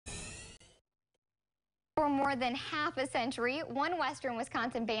For more than half a century, one Western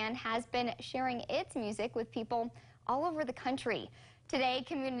Wisconsin band has been sharing its music with people all over the country. Today,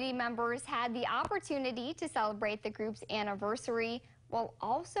 community members had the opportunity to celebrate the group's anniversary while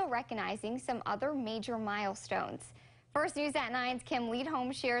also recognizing some other major milestones. First News at 9's Kim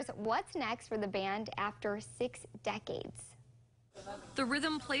Leadholm shares what's next for the band after 6 decades. The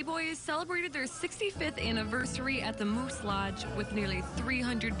Rhythm Playboys celebrated their 65th anniversary at the Moose Lodge with nearly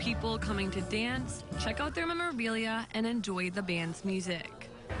 300 people coming to dance, check out their memorabilia, and enjoy the band's music.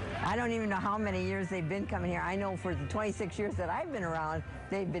 I don't even know how many years they've been coming here. I know for the 26 years that I've been around,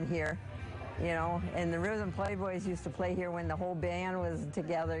 they've been here, you know, and the Rhythm Playboys used to play here when the whole band was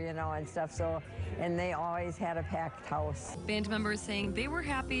together, you know, and stuff, so, and they always had a packed house. Band members saying they were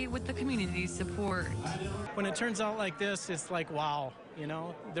happy with the community's support. When it turns out like this, it's like, wow, you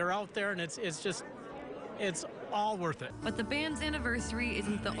know, they're out there and it's all worth it. But the band's anniversary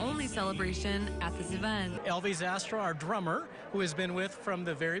isn't the only celebration at this event. Elvis Astro, our drummer, who has been with from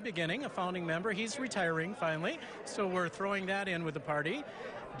the very beginning, a founding member, he's retiring finally, so we're throwing that in with the party.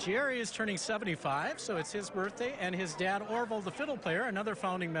 Jerry is turning 75, so it's his birthday, and his dad, Orville, the fiddle player, another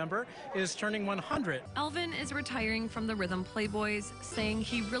founding member, is turning 100. Elvin is retiring from the Rhythm Playboys, saying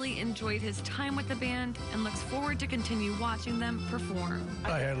he really enjoyed his time with the band and looks forward to continue watching them perform.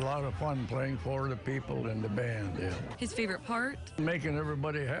 I had a lot of fun playing for the people in the band. Yeah. His favorite part? Making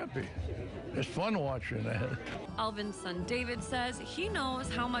everybody happy. It's fun watching that. Elvin's son David says he knows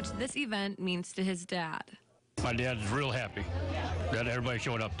how much this event means to his dad. My dad's real happy that everybody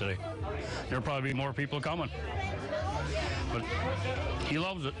showed up today. There'll probably be more people coming, but he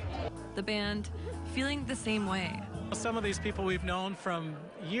loves it. The band feeling the same way. Some of these people we've known from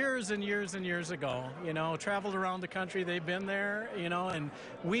years and years and years ago, you know, traveled around the country, they've been there, you know, and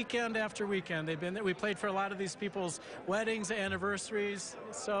weekend after weekend they've been there. We played for a lot of these people's weddings, anniversaries,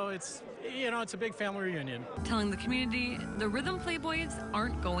 so it's, you know, it's a big family reunion. Telling the community the Rhythm Playboys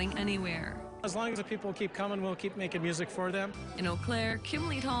aren't going anywhere. As long as the people keep coming, we'll keep making music for them. In Eau Claire, Kim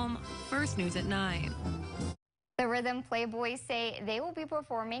Leadholm, First News at 9. The Rhythm Playboys say they will be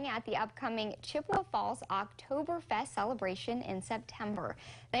performing at the upcoming Chippewa Falls Oktoberfest celebration in September.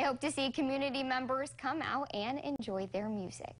 They hope to see community members come out and enjoy their music.